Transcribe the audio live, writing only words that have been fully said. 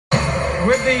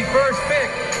with the first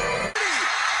pick.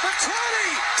 The 20,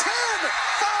 10,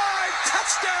 5,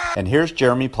 touchdown! And here's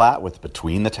Jeremy Platt with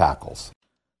Between the Tackles.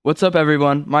 What's up,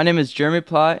 everyone? My name is Jeremy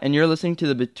Platt, and you're listening to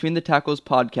the Between the Tackles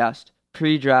podcast,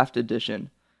 pre-draft edition.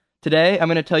 Today, I'm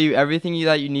going to tell you everything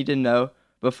that you need to know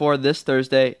before this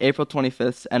Thursday, April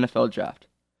 25th's NFL Draft.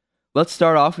 Let's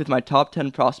start off with my top 10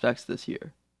 prospects this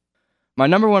year. My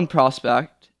number one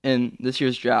prospect in this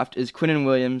year's draft is Quinnen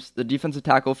Williams, the defensive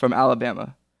tackle from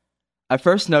Alabama. I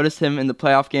first noticed him in the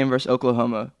playoff game versus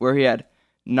Oklahoma, where he had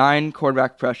 9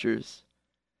 quarterback pressures.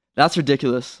 That's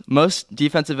ridiculous. Most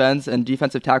defensive ends and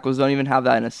defensive tackles don't even have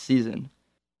that in a season.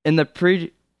 In the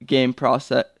pre-game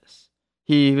process,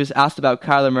 he was asked about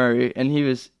Kyler Murray, and he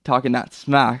was talking that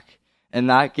smack. And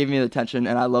that gave me the attention,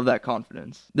 and I love that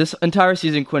confidence. This entire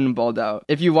season, Quinnen balled out.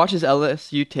 If you watch his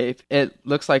LSU tape, it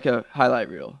looks like a highlight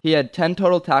reel. He had 10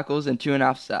 total tackles and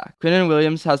 2.5 sacks. Quinnen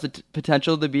Williams has the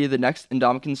potential to be the next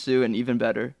Ndamukong Suh and even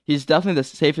better. He's definitely the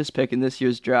safest pick in this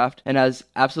year's draft and has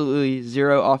absolutely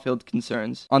zero off-field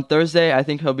concerns. On Thursday, I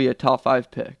think he'll be a top 5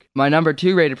 pick. My number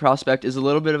 2 rated prospect is a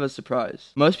little bit of a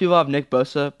surprise. Most people have Nick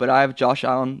Bosa, but I have Josh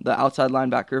Allen, the outside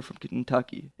linebacker from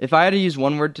Kentucky. If I had to use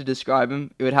one word to describe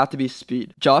him, it would have to be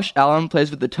speed. Josh Allen plays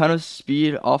with a ton of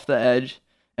speed off the edge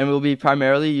and will be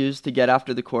primarily used to get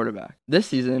after the quarterback. This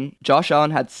season, Josh Allen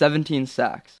had 17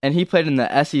 sacks, and he played in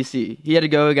the SEC. He had to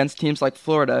go against teams like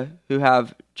Florida, who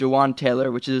have Jawan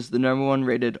Taylor, which is the number 1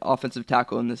 rated offensive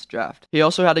tackle in this draft. He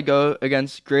also had to go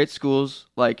against great schools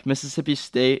like Mississippi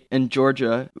State and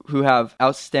Georgia, who have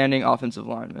outstanding offensive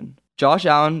linemen. Josh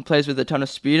Allen plays with a ton of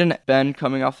speed and bend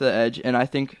coming off the edge, and I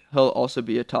think he'll also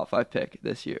be a top 5 pick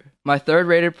this year. My 3rd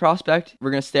rated prospect,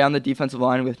 we're going to stay on the defensive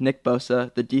line with Nick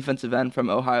Bosa, the defensive end from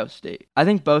Ohio State. I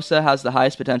think Bosa has the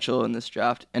highest potential in this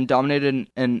draft and dominated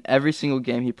in every single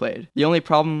game he played. The only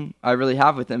problem I really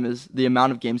have with him is the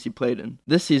amount of games he played in.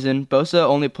 This season, Bosa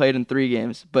only played in 3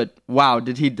 games, but wow,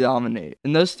 did he dominate.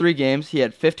 In those 3 games, he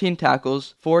had 15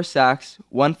 tackles, 4 sacks,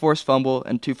 1 forced fumble,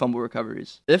 and 2 fumble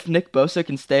recoveries. If Nick Bosa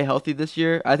can stay healthy this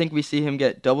year, I think we see him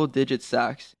get double-digit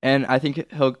sacks, and I think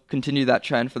he'll continue that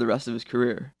trend for the rest of his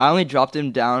career. I only dropped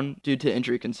him down due to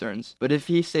injury concerns, but if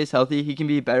he stays healthy, he can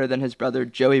be better than his brother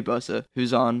Joey Bosa,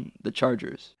 who's on the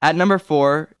Chargers. At number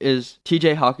 4 is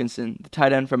TJ Hawkinson, the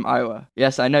tight end from Iowa.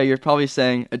 Yes, I know you're probably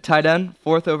saying a tight end,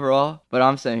 4th overall, but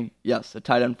I'm saying yes, a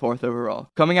tight end 4th overall.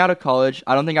 Coming out of college,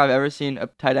 I don't think I've ever seen a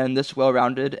tight end this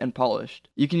well-rounded and polished.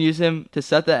 You can use him to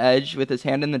set the edge with his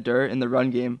hand in the dirt in the run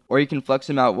game, or you can flex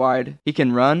him out wide. He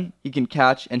can run, he can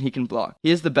catch, and he can block. He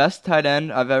is the best tight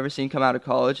end I've ever seen come out of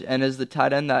college, and is the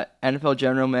tight end that NFL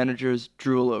general managers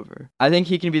drool over. I think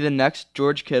he can be the next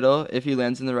George Kittle if he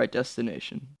lands in the right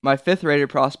destination. My 5th rated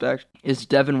prospect is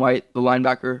Devin White, the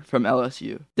linebacker from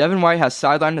LSU. Devin White has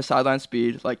sideline-to-sideline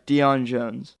speed like Deion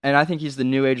Jones, and I think he's the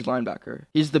new age linebacker.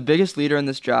 He's the biggest leader in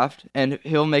this draft, and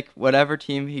he'll make whatever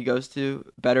team he goes to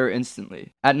better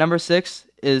instantly. At number 6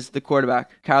 is the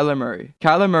quarterback, Kyler Murray.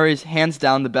 Kyler Murray is hands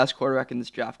down the best quarterback in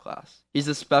this draft class. He's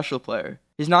a special player.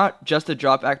 He's not just a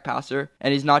drop-back passer,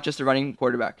 and he's not just a running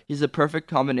quarterback. He's a perfect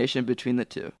combination between the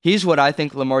two. He's what I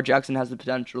think Lamar Jackson has the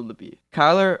potential to be.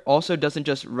 Kyler also doesn't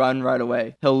just run right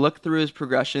away. He'll look through his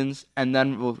progressions and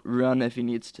then will run if he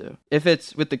needs to. If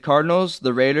it's with the Cardinals,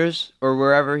 the Raiders, or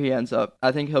wherever he ends up,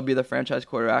 I think he'll be the franchise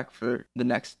quarterback for the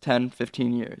next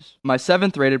 10-15 years. My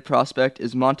 7th rated prospect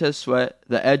is Montez Sweat,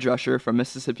 the edge rusher from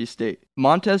Mississippi State.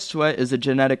 Montez Sweat is a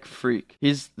genetic freak.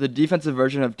 He's the defensive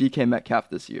version of DK Metcalf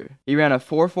this year. He ran a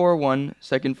 4.41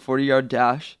 second 40-yard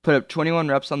dash, put up 21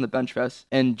 reps on the bench press,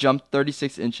 and jumped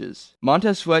 36 inches.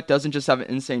 Montez Sweat doesn't just have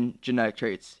insane genetic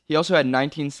traits. He also had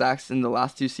 19 sacks in the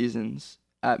last 2 seasons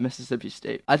at Mississippi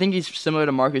State. I think he's similar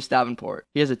to Marcus Davenport.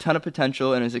 He has a ton of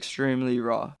potential and is extremely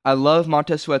raw. I love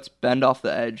Montez Sweat's bend off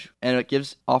the edge, and it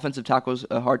gives offensive tackles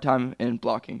a hard time in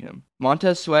blocking him.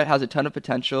 Montez Sweat has a ton of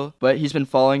potential, but he's been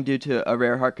falling due to a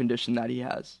rare heart condition that he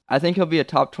has. I think he'll be a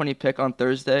top 20 pick on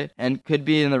Thursday and could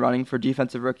be in the running for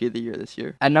Defensive Rookie of the Year this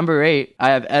year. At number 8, I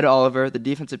have Ed Oliver, the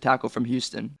defensive tackle from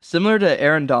Houston. Similar to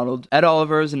Aaron Donald, Ed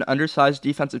Oliver is an undersized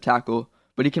defensive tackle,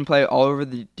 but he can play all over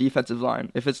the defensive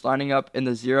line if it's lining up in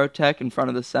the 0 tech in front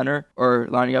of the center or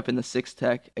lining up in the 6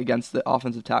 tech against the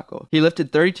offensive tackle. He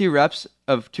lifted 32 reps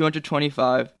of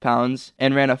 225 pounds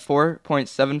and ran a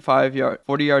 4.75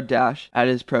 40-yard dash at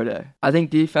his pro day. I think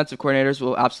defensive coordinators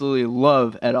will absolutely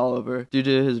love Ed Oliver due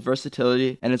to his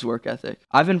versatility and his work ethic.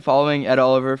 I've been following Ed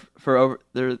Oliver for over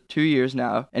 2 years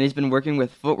now, and he's been working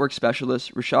with footwork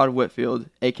specialist Rashad Whitfield,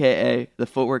 aka the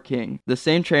Footwork King. The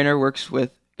same trainer works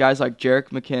with guys like Jerick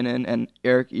McKinnon and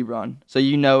Eric Ebron. So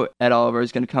you know Ed Oliver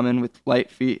is going to come in with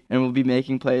light feet and will be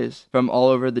making plays from all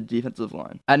over the defensive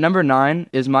line. At number 9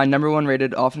 is my number 1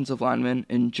 rated offensive lineman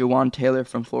in Jawan Taylor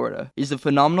from Florida. He's a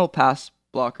phenomenal pass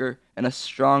blocker and a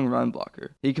strong run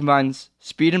blocker. He combines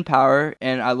speed and power,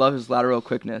 and I love his lateral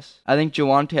quickness. I think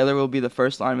Jawan Taylor will be the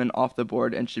first lineman off the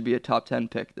board and should be a top 10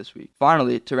 pick this week.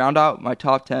 Finally, to round out my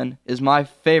top 10 is my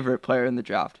favorite player in the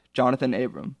draft, Jonathan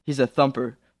Abram. He's a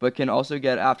thumper, but can also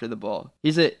get after the ball.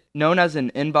 He's known as an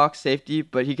in-box safety,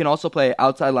 but he can also play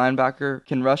outside linebacker,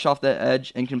 can rush off the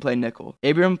edge, and can play nickel.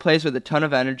 Abram plays with a ton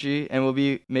of energy and will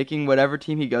be making whatever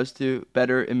team he goes to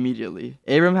better immediately.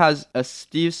 Abram has a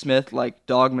Steve Smith-like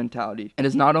dog mentality and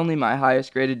is not only my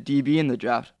highest graded DB in the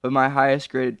draft, but my highest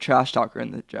graded trash talker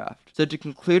in the draft. So to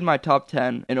conclude my top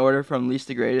 10 in order from least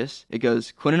to greatest, it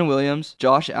goes Quinnen Williams,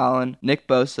 Josh Allen, Nick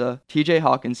Bosa, TJ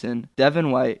Hawkinson, Devin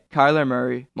White, Kyler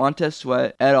Murray, Montez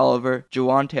Sweat, Ed Oliver,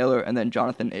 Jawan Taylor, and then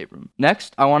Jonathan Abram.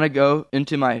 Next, I want to go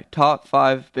into my top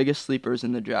 5 biggest sleepers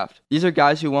in the draft. These are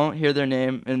guys who won't hear their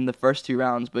name in the first 2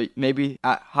 rounds, but maybe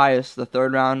at highest the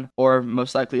 3rd round or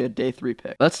most likely a day 3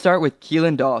 pick. Let's start with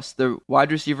Keelan Doss, the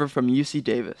wide receiver from UC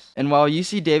Davis. And while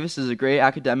UC Davis is a great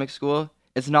academic school,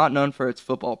 it's not known for its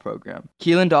football program.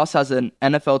 Keelan Doss has an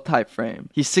NFL-type frame.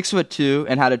 He's 6'2"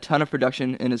 and had a ton of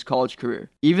production in his college career.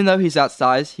 Even though he's that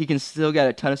size, he can still get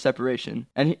a ton of separation.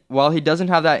 And while he doesn't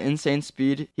have that insane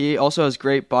speed, he also has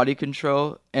great body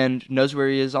control and knows where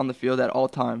he is on the field at all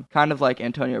time, kind of like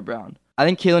Antonio Brown. I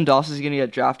think Keelan Doss is going to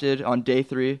get drafted on day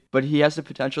 3, but he has the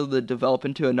potential to develop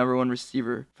into a number 1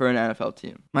 receiver for an NFL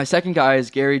team. My second guy is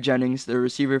Gary Jennings, the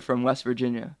receiver from West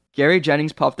Virginia. Gary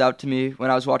Jennings popped out to me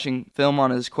when I was watching film on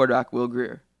his quarterback, Will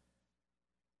Grier.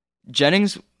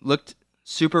 Jennings looked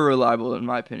super reliable in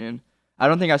my opinion. I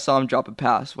don't think I saw him drop a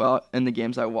pass while in the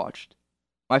games I watched.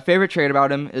 My favorite trait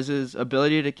about him is his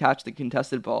ability to catch the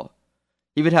contested ball.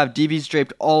 He would have DBs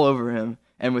draped all over him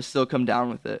and would still come down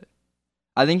with it.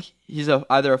 I think he's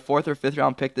either a 4th or 5th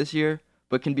round pick this year,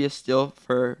 but can be a steal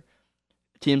for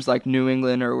teams like New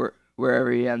England or wherever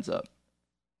he ends up.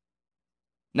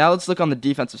 Now let's look on the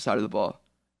defensive side of the ball.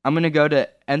 I'm going to go to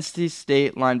NC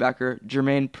State linebacker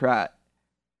Jermaine Pratt.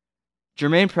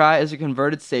 Jermaine Pratt is a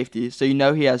converted safety, so you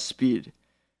know he has speed.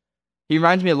 He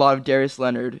reminds me a lot of Darius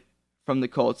Leonard from the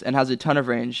Colts and has a ton of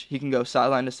range. He can go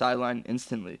sideline to sideline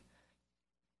instantly.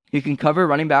 He can cover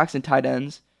running backs and tight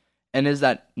ends and is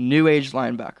that new age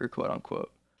linebacker, quote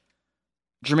unquote.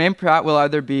 Jermaine Pratt will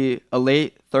either be a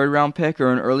late 3rd round pick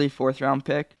or an early 4th round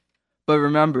pick, but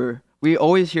remember, we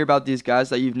always hear about these guys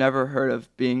that you've never heard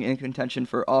of being in contention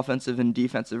for offensive and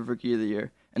defensive rookie of the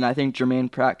year, and I think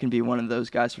Jermaine Pratt can be one of those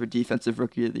guys for defensive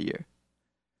rookie of the year.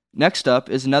 Next up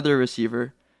is another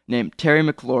receiver named Terry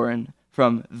McLaurin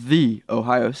from the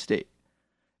Ohio State.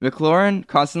 McLaurin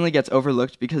constantly gets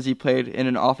overlooked because he played in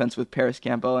an offense with Paris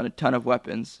Campbell and a ton of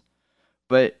weapons,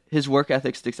 but his work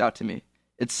ethic sticks out to me.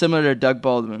 It's similar to Doug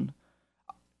Baldwin.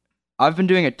 I've been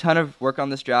doing a ton of work on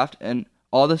this draft, and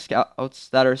all the scouts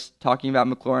that are talking about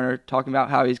McLaurin are talking about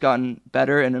how he's gotten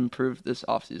better and improved this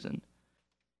offseason.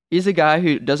 He's a guy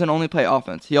who doesn't only play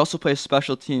offense, he also plays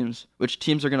special teams, which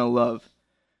teams are going to love.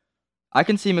 I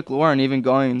can see McLaurin even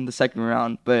going in the 2nd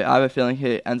round, but I have a feeling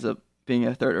he ends up being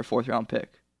a 3rd or 4th round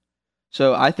pick.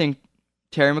 So I think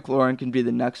Terry McLaurin can be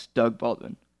the next Doug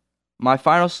Baldwin. My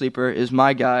final sleeper is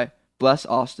my guy, Bless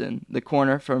Austin, the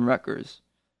corner from Rutgers.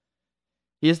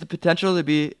 He has the potential to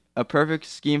be a perfect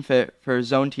scheme fit for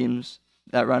zone teams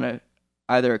that run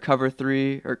either a cover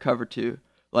 3 or cover 2,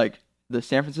 like the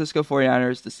San Francisco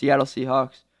 49ers, the Seattle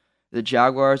Seahawks, the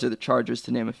Jaguars, or the Chargers,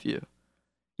 to name a few.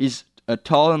 He's a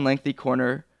tall and lengthy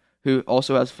corner who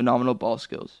also has phenomenal ball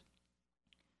skills.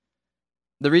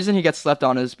 The reason he gets slept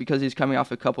on is because he's coming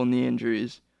off a couple knee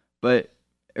injuries, but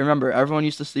remember, everyone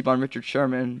used to sleep on Richard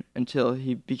Sherman until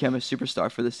he became a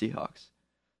superstar for the Seahawks.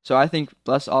 So I think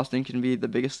Bless Austin can be the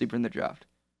biggest sleeper in the draft.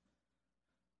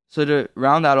 So to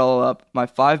round that all up, my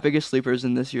 5 biggest sleepers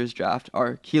in this year's draft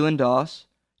are Keelan Doss,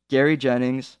 Gary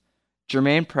Jennings,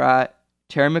 Jermaine Pratt,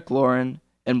 Terry McLaurin,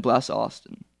 and Bless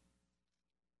Austin.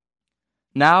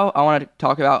 Now I want to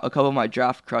talk about a couple of my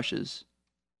draft crushes.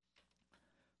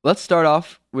 Let's start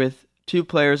off with 2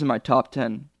 players in my top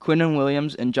 10, Quinnen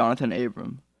Williams and Jonathan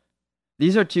Abram.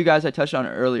 These are 2 guys I touched on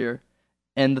earlier,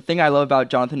 and the thing I love about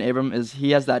Jonathan Abram is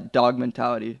he has that dog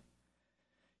mentality.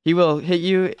 He will hit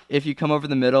you if you come over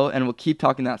the middle and will keep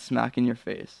talking that smack in your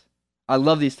face. I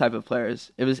love these type of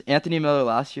players. It was Anthony Miller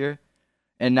last year,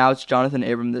 and now it's Jonathan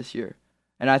Abram this year.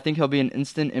 And I think he'll be an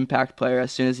instant impact player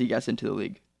as soon as he gets into the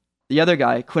league. The other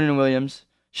guy, Quinnen Williams,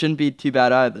 shouldn't be too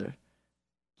bad either.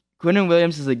 Quinnen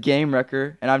Williams is a game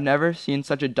wrecker, and I've never seen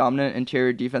such a dominant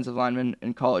interior defensive lineman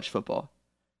in college football.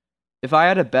 If I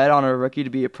had a bet on a rookie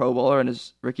to be a Pro Bowler in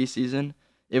his rookie season,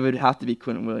 it would have to be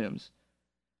Quinnen Williams.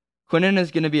 Quinnen is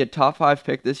going to be a top 5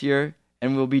 pick this year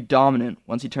and will be dominant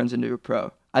once he turns into a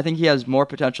pro. I think he has more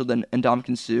potential than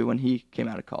Ndamukong Suh when he came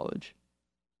out of college.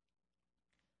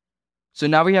 So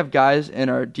now we have guys in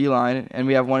our D-line and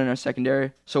we have one in our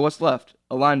secondary. So what's left?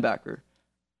 A linebacker.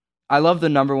 I love the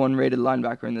number 1 rated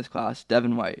linebacker in this class,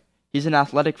 Devin White. He's an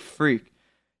athletic freak.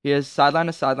 He has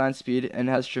sideline-to-sideline speed and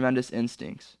has tremendous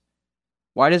instincts.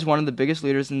 White is one of the biggest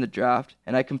leaders in the draft,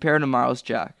 and I compare him to Miles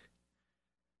Jack.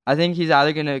 I think he's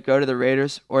either going to go to the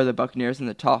Raiders or the Buccaneers in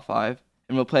the top 5,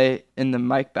 and will play in the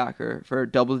Mike backer for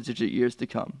double-digit years to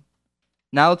come.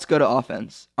 Now let's go to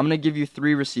offense. I'm going to give you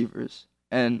 3 receivers,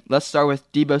 and let's start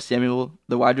with Deebo Samuel,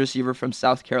 the wide receiver from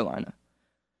South Carolina.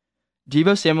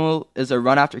 Deebo Samuel is a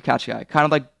run-after-catch guy, kind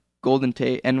of like Golden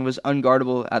Tate, and was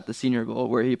unguardable at the Senior Bowl,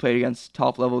 where he played against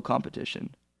top-level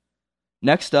competition.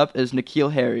 Next up is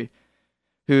N'Keal Harry,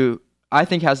 who I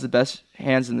think has the best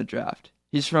hands in the draft.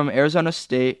 He's from Arizona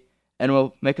State and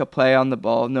will make a play on the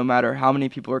ball no matter how many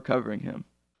people are covering him.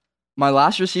 My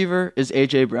last receiver is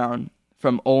A.J. Brown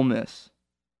from Ole Miss.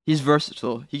 He's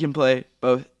versatile. He can play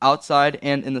both outside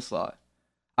and in the slot.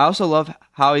 I also love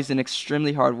how he's an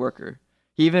extremely hard worker.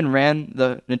 He even ran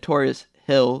the notorious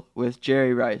hill with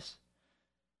Jerry Rice.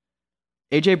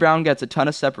 A.J. Brown gets a ton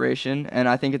of separation, and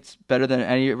I think it's better than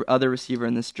any other receiver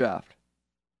in this draft.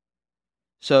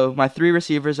 So my 3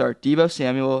 receivers are Deebo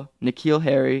Samuel, N'Keal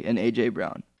Harry, and A.J.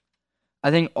 Brown.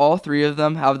 I think all 3 of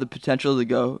them have the potential to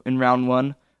go in round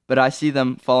 1, but I see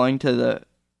them falling to the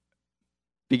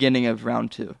beginning of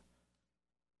round 2.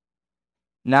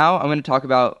 Now I'm going to talk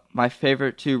about my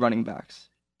favorite 2 running backs.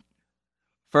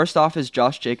 First off is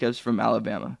Josh Jacobs from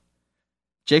Alabama.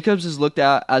 Jacobs is looked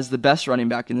at as the best running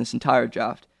back in this entire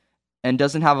draft and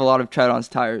doesn't have a lot of tread on his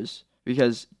tires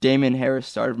because Damian Harris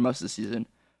started most of the season.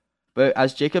 But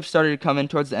as Jacobs started to come in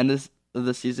towards the end of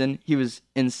the season, he was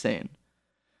insane.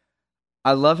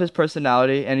 I love his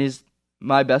personality, and he's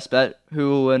my best bet who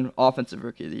will win Offensive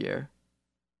Rookie of the Year.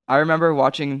 I remember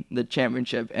watching the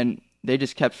championship, and they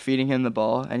just kept feeding him the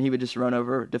ball, and he would just run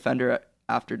over defender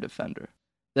after defender.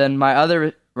 Then my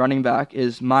other running back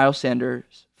is Miles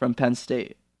Sanders from Penn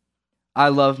State. I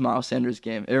love Miles Sanders'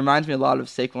 game. It reminds me a lot of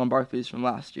Saquon Barkley's from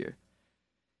last year.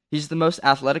 He's the most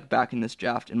athletic back in this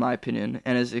draft, in my opinion,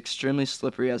 and is extremely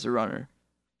slippery as a runner.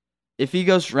 If he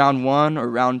goes round 1 or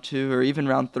round 2 or even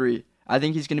round 3, I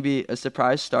think he's going to be a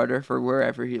surprise starter for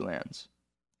wherever he lands.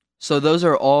 So those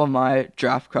are all my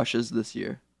draft crushes this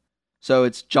year. So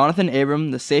it's Jonathan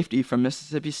Abram, the safety from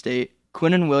Mississippi State,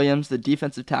 Quinnen Williams, the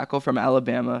defensive tackle from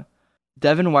Alabama,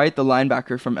 Devin White, the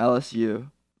linebacker from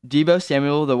LSU, Deebo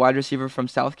Samuel, the wide receiver from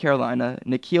South Carolina,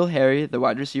 N'Keal Harry, the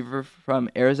wide receiver from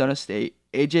Arizona State,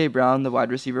 A.J. Brown, the wide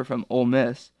receiver from Ole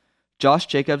Miss, Josh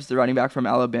Jacobs, the running back from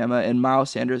Alabama, and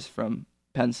Miles Sanders from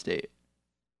Penn State.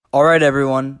 Alright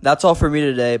everyone, that's all for me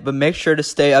today, but make sure to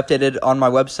stay updated on my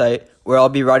website where I'll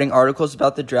be writing articles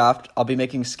about the draft, I'll be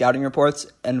making scouting reports,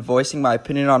 and voicing my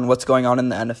opinion on what's going on in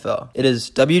the NFL. It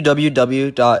is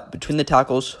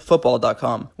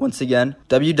www.betweenthetacklesfootball.com. Once again,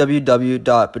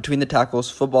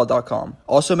 www.betweenthetacklesfootball.com.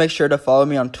 Also make sure to follow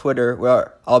me on Twitter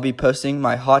where I'll be posting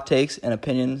my hot takes and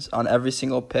opinions on every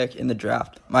single pick in the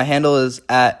draft. My handle is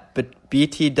at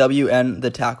BTWN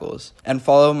The Tackles. And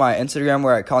follow my Instagram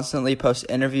where I constantly post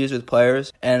interviews with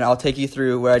players, and I'll take you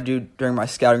through what I do during my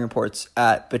scouting reports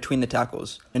at Between the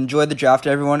Tackles. Enjoy the draft,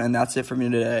 everyone, and that's it for me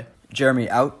today. Jeremy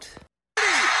out.